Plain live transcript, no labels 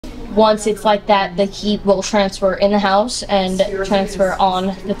once it's like that, the heat will transfer in the house and transfer on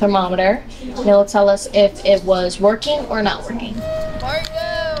the thermometer. And it'll tell us if it was working or not working.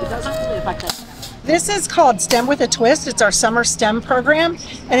 This is called STEM with a Twist. It's our summer STEM program,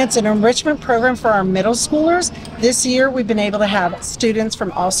 and it's an enrichment program for our middle schoolers. This year, we've been able to have students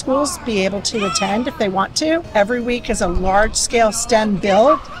from all schools be able to attend if they want to. Every week is a large-scale STEM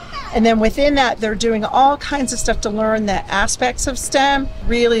build, and then within that, they're doing all kinds of stuff to learn the aspects of STEM,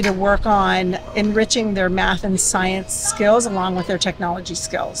 really to work on enriching their math and science skills along with their technology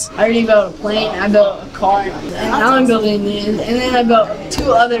skills. I already built a plane, I built a car, and now I'm building these, and then I built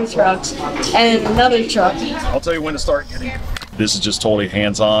 2 other trucks and another truck. I'll tell you when to start getting. This is just totally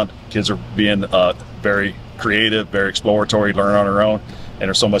hands-on. Kids are being very creative, very exploratory, learn on their own, and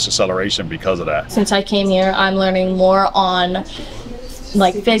there's so much acceleration because of that. Since I came here, I'm learning more on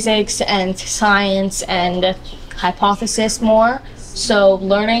like physics and science and hypothesis more. So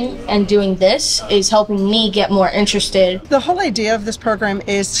learning and doing this is helping me get more interested. The whole idea of this program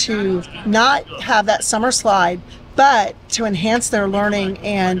is to not have that summer slide, but to enhance their learning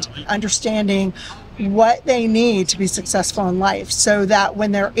and understanding what they need to be successful in life, so that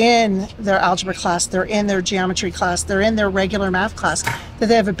when they're in their algebra class, they're in their geometry class, they're in their regular math class, that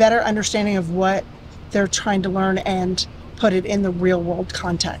they have a better understanding of what they're trying to learn and put it in the real world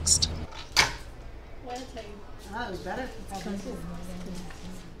context.